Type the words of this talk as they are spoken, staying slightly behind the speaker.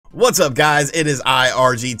What's up, guys? It is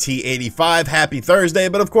RGT85. Happy Thursday,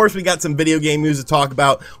 but of course we got some video game news to talk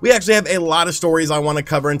about. We actually have a lot of stories I want to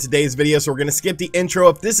cover in today's video, so we're going to skip the intro.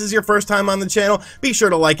 If this is your first time on the channel, be sure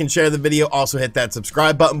to like and share the video. Also hit that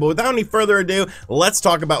subscribe button, but without any further ado, let's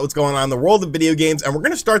talk about what's going on in the world of video games, and we're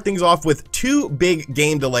going to start things off with two big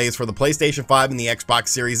game delays for the PlayStation 5 and the Xbox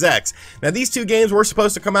Series X. Now, these two games were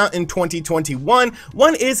supposed to come out in 2021.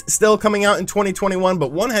 One is still coming out in 2021,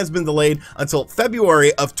 but one has been delayed until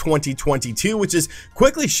February of 2022, which is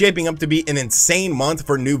quickly shaping up to be an insane month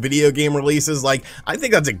for new video game releases. Like, I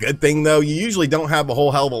think that's a good thing, though. You usually don't have a whole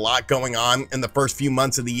hell of a lot going on in the first few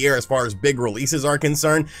months of the year as far as big releases are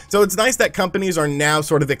concerned. So it's nice that companies are now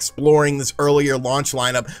sort of exploring this earlier launch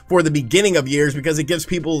lineup for the beginning of years, because it gives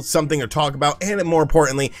people something to talk about, and more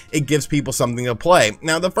importantly, it gives people something to play.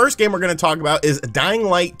 Now, the first game we're going to talk about is Dying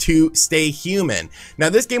Light 2: Stay Human. Now,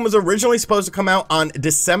 this game was originally supposed to come out on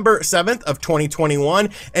December 7th of 2021,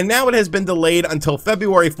 and now it has been delayed until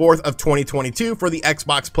February 4th of 2022 for the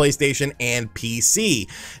Xbox, PlayStation, and PC.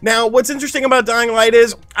 Now, what's interesting about Dying Light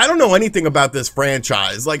is I don't know anything about this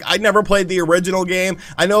franchise. Like, I never played the original game.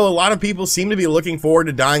 I know a lot of people seem to be looking forward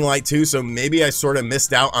to Dying Light 2, so maybe I sort of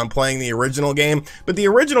missed out on playing the original game, but the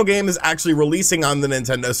original game is actually releasing on the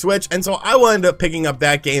Nintendo Switch, and so I will end up picking up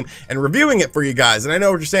that game and reviewing it for you guys. And I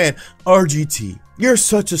know what you're saying, RGT, you're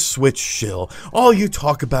such a Switch shill. All you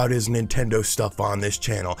talk about is Nintendo stuff on this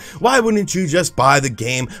channel. Why wouldn't you just buy the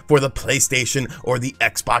game for the PlayStation or the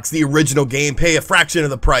Xbox, the original game, pay a fraction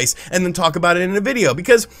of the price, and then talk about it in a video?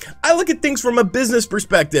 Because I look at things from a business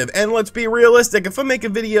perspective, and let's be realistic. If I make a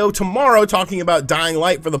video tomorrow talking about Dying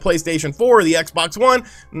Light for the PlayStation 4 or the Xbox One,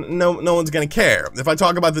 no one's gonna care. If I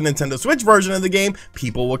talk about the Nintendo Switch version of the game,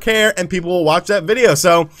 people will care, and people will watch that video.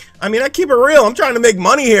 So, I mean, I keep it real. I'm trying to make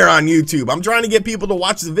money here on YouTube. I'm trying to get people to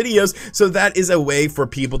watch the videos, so that is a way for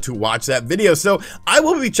people to watch that video. So I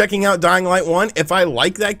will be checking out Dying Light 1. If I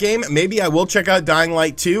like that game, maybe I will check out Dying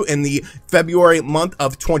Light 2 in the February month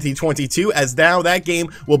of 2022, as now that game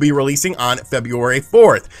will be releasing on February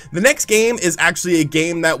 4th. The next game is actually a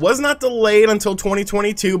game that was not delayed until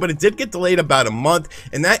 2022, but it did get delayed about a month,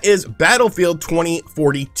 and that is Battlefield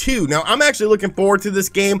 2042. Now, I'm actually looking forward to this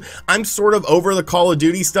game. I'm sort of over the Call of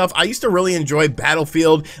Duty stuff. I used to really enjoy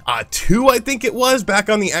Battlefield 2, I think it was, back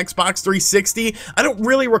on the Xbox 360. I don't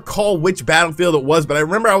really recall which Battlefield it was, but I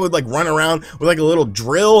remember I would like run around with like a little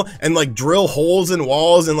drill and like drill holes in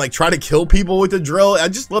walls and like try to kill people with the drill. I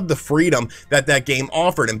just love the freedom that that game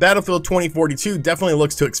offered, and Battlefield 2042 definitely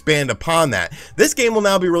looks to expand upon that. This game will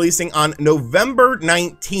now be releasing on November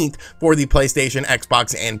 19th for the PlayStation,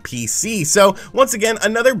 Xbox, and PC. So once again,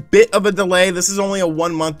 another bit of a delay. This is only a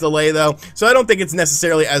 1-month delay though, so I don't think it's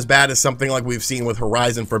necessarily as bad as something like we've seen with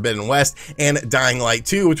Horizon Forbidden West and Dying Light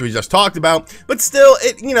 2, which we just talked about. But still,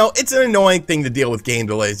 it's an annoying thing to deal with game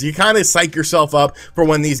delays. You kind of psych yourself up for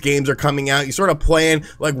when these games are coming out. You sort of plan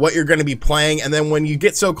like what you're going to be playing, and then when you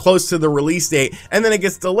get so close to the release date and then it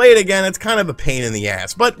gets delayed again, it's kind of a pain in the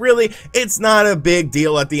ass. But really, it's not a big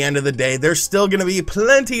deal at the end of the day. There's still going to be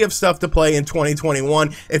plenty of stuff to play in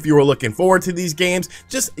 2021 if you were looking forward to these games.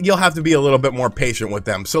 Just, you'll have to be a little bit more patient with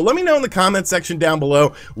them. So let me know in the comment section down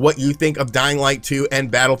below what you think of Dying Light 2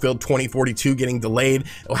 and Battlefield 2042 getting delayed,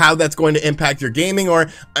 how that's going to impact your gaming, or,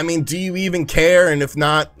 I mean, do you even care? And if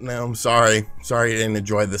not, no, I'm sorry you didn't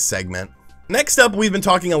enjoy this segment. Next up, we've been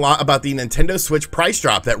talking a lot about the Nintendo Switch price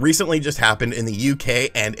drop that recently just happened in the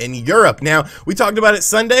UK and in Europe. Now, we talked about it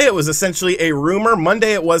Sunday. It was essentially a rumor.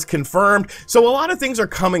 Monday, it was confirmed. So a lot of things are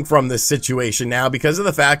coming from this situation now because of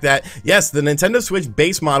the fact that, yes, the Nintendo Switch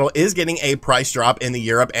base model is getting a price drop in the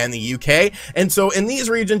Europe and the UK. And so in these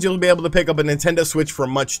regions, you'll be able to pick up a Nintendo Switch for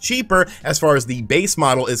much cheaper as far as the base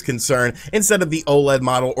model is concerned, instead of the OLED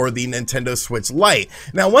model or the Nintendo Switch Lite.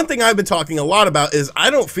 Now, one thing I've been talking a lot about is I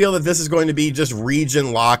don't feel that this is going to be just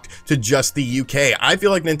region locked to just the UK. I feel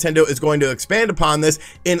like Nintendo is going to expand upon this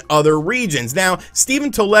in other regions. Now, Stephen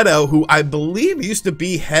Toledo, who I believe used to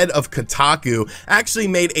be head of Kotaku, actually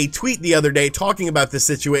made a tweet the other day talking about this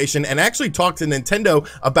situation and actually talked to Nintendo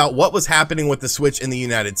about what was happening with the Switch in the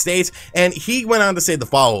United States, and he went on to say the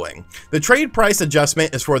following: "The trade price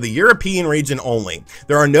adjustment is for the European region only.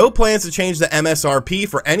 There are no plans to change the MSRP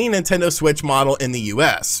for any Nintendo Switch model in the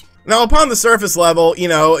US. Now, upon the surface level, you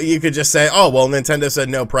know, you could just say, oh, well, Nintendo said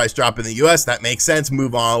no price drop in the US. That makes sense.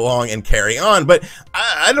 Move on along and carry on. But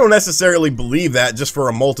I don't necessarily believe that, just for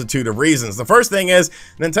a multitude of reasons. The first thing is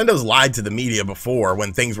Nintendo's lied to the media before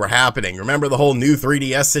when things were happening. Remember the whole new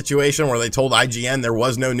 3DS situation where they told IGN there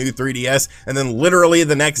was no new 3DS, and then literally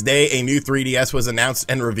the next day a new 3DS was announced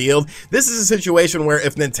and revealed? This is a situation where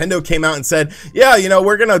if Nintendo came out and said, yeah, you know,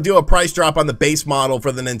 we're going to do a price drop on the base model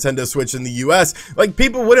for the Nintendo Switch in the US, like,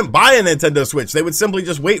 people wouldn't buy a Nintendo Switch. They would simply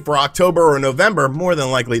just wait for October or November, more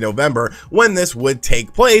than likely November, when this would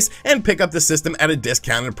take place, and pick up the system at a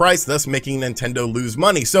discounted price, thus making Nintendo lose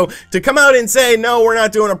money. So to come out and say, no, we're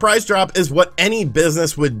not doing a price drop, is what any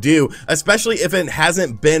business would do, especially if it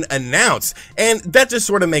hasn't been announced. And that just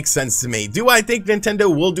sort of makes sense to me. Do I think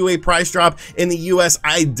Nintendo will do a price drop in the US?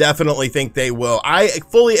 I definitely think they will. I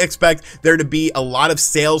fully expect there to be a lot of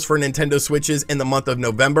sales for Nintendo Switches in the month of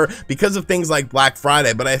November because of things like Black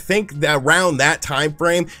Friday, but I think that around that time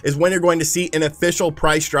frame is when you're going to see an official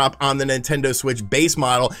price drop on the Nintendo Switch base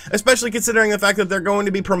model, especially considering the fact that they're going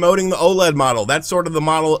to be promoting the OLED model. That's sort of the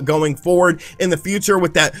model going forward in the future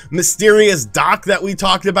with that mysterious dock that we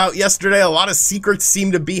talked about yesterday. A lot of secrets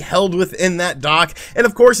seem to be held within that dock, and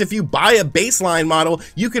of course, if you buy a baseline model,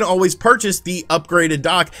 you can always purchase the upgraded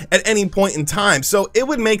dock at any point in time. So it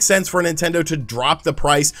would make sense for Nintendo to drop the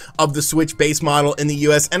price of the Switch base model in the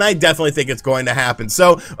US, and I definitely think it's going to happen.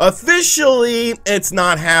 So officially, it's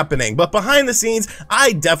not happening, but behind the scenes,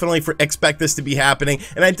 I definitely expect this to be happening,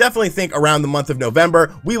 and I definitely think around the month of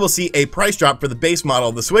November, we will see a price drop for the base model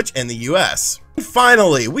of the Switch in the US.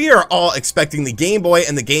 Finally, we are all expecting the Game Boy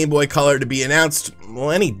and the Game Boy Color to be announced, well,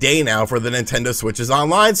 any day now for the Nintendo Switch's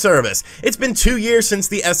online service. It's been 2 years since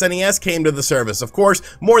the SNES came to the service. Of course,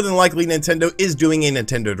 more than likely Nintendo is doing a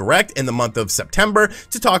Nintendo Direct in the month of September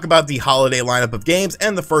to talk about the holiday lineup of games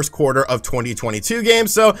and the first quarter of 2022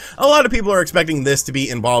 games, so a lot of people are expecting this to be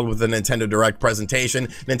involved with the Nintendo Direct presentation.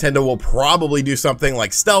 Nintendo will probably do something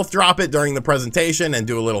like stealth drop it during the presentation and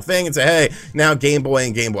do a little thing and say, hey, now Game Boy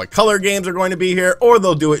and Game Boy Color games are going to be here, or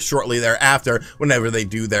they'll do it shortly thereafter whenever they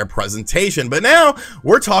do their presentation. But now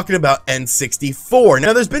we're talking about N64.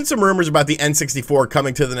 Now, there's been some rumors about the N64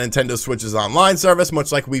 coming to the Nintendo Switch's online service,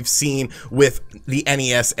 much like we've seen with the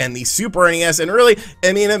NES and the Super NES, and really,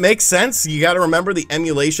 I mean, it makes sense. You got to remember the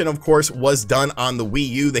emulation, of course, was done on the Wii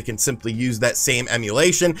U. They can simply use that same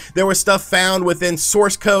emulation. There was stuff found within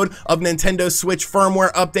source code of Nintendo Switch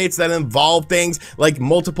firmware updates that involved things like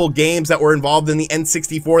multiple games that were involved in the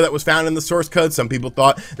N64 that was found in the source code. Some people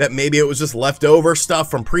thought that maybe it was just leftover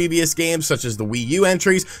stuff from previous games, such as the Wii U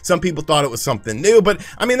entries. Some people thought it was something new, but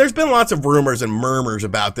I mean, there's been lots of rumors and murmurs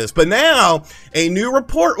about this. But now a new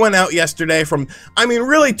report went out yesterday from, I mean,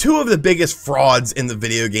 really two of the biggest frauds in the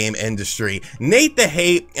video game industry, Nate the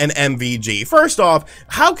Hate and MVG. First off,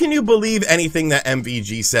 how can you believe anything that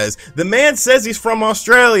MVG says? The man says he's from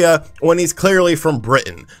Australia when he's clearly from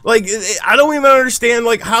Britain. Like, I don't even understand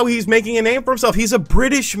like how he's making a name for himself. He's a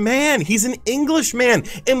British man. He's an Englishman.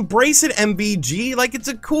 Embrace it, MVG. Like, it's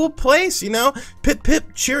a cool place, you know? Pip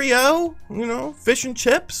pip cheerio, you know, fish and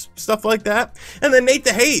chips, stuff like that. And then Nate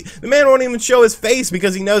the Hate, the man won't even show his face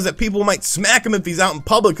because he knows that people might smack him if he's out in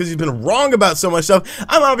public because he's been wrong about so much stuff.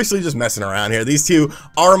 I'm obviously just messing around here. These two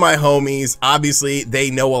are my homies. Obviously, they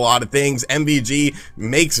know a lot of things. MVG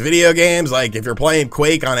makes video games. Like, if you're playing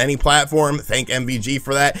Quake on any platform, thank MVG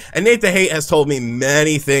for that. And Nate the Hate has told me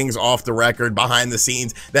many things off the record, behind the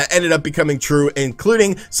scenes, that ended up becoming true,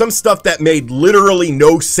 including some stuff that made literally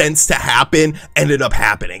no sense to happen ended up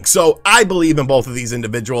happening. So I believe in both of these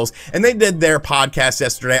individuals, and they did their podcast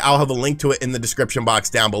yesterday. I'll have a link to it in the description box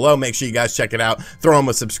down below. Make sure you guys check it out. Throw them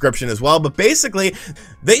a subscription as well. But basically,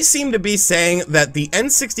 they seem to be saying that the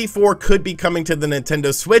N64 could be coming to the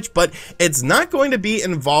Nintendo Switch, but it's not going to be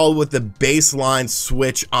involved with the baseline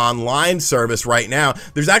Switch online service right now.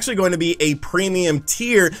 There's actually going to be a premium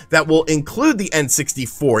tier that will include the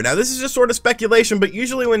N64. Now, this is just sort of speculation, but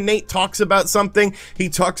usually when Nate talks about something, he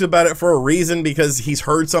talks about it for a reason because he's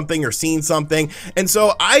heard something or seen something. And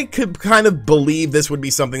so I could kind of believe this would be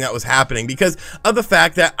something that was happening because of the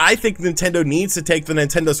fact that I think Nintendo needs to take the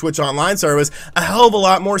Nintendo Switch online service a hell of a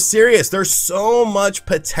lot more serious. There's so much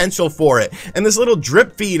potential for it. And this little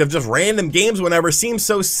drip feed of just random games whenever seems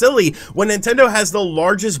so silly when Nintendo has the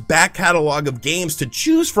largest back catalog of games to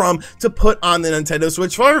choose from to put on the Nintendo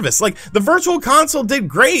Switch service. Like, the Virtual Console did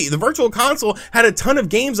great. The Virtual Console had a ton of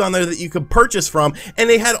games on there that you could purchase from, and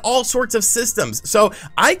they had all sorts of systems. So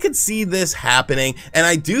I could see this happening, and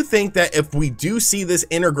I do think that if we do see this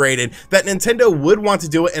integrated, that Nintendo would want to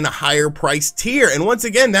do it in a higher price tier. And once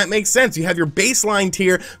again, that makes sense. You have your baseline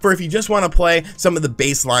tier for if you just want to play some of the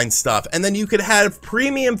baseline stuff, and then you could have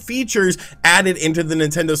premium features added into the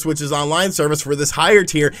Nintendo Switch's online service for this higher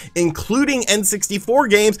tier, including N64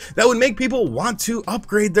 games that would make people want to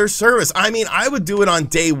upgrade their service. I mean, I would do it on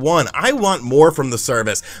day one. I want more from the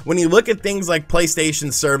service. When you look at things like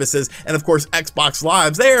PlayStation services and of course Xbox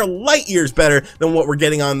Lives, they are light years better than what we're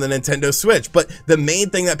getting on the Nintendo Switch. But the main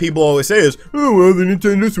thing that people always say is, oh well, the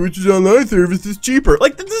Nintendo Switch's online service is cheaper.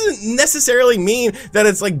 Like, that doesn't necessarily mean that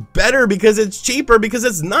it's like better because it's cheaper, because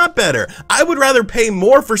it's not better. I would rather pay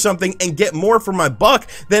more for something and get more for my buck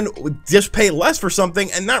than just pay less for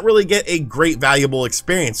something and not really get a great valuable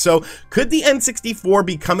experience. So could the N64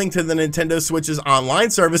 be coming to the Nintendo Switch's online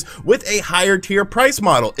service with a higher tier price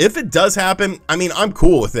model? If it does happen, I mean, I'm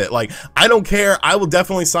cool with it. Like, I don't care. I will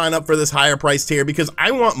definitely sign up for this higher price tier because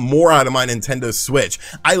I want more out of my Nintendo Switch.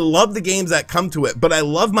 I love the games that come to it, but I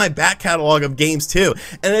love my back catalog of games too.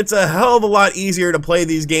 And it's a hell of a lot easier to play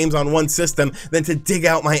these games on one system than to dig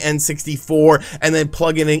out my N64 and then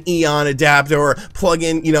plug in an Eon adapter or plug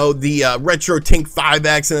in, you know, the RetroTink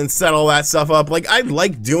 5X and then set all that stuff up. Like, I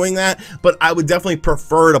like doing that, but I would definitely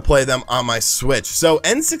prefer to play them on my Switch. So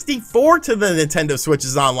N64 to the Nintendo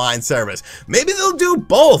Switch's online service. Maybe they'll do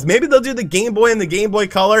both. Maybe they'll do the Game Boy and the Game Boy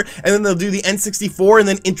Color, and then they'll do the N64 and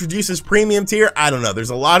then introduce this premium tier. I don't know. There's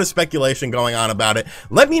a lot of speculation going on about it.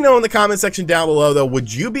 Let me know in the comment section down below though,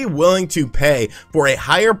 would you be willing to pay for a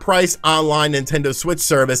higher price online Nintendo Switch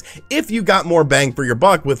service if you got more bang for your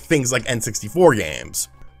buck with things like N64 games?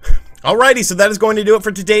 Alrighty, so that is going to do it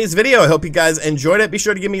for today's video. I hope you guys enjoyed it. Be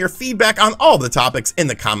sure to give me your feedback on all the topics in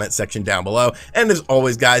the comment section down below. And as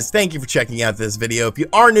always, guys, thank you for checking out this video. If you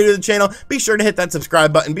are new to the channel, be sure to hit that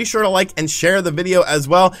subscribe button. Be sure to like and share the video as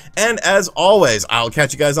well. And as always, I'll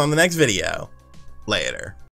catch you guys on the next video. Later.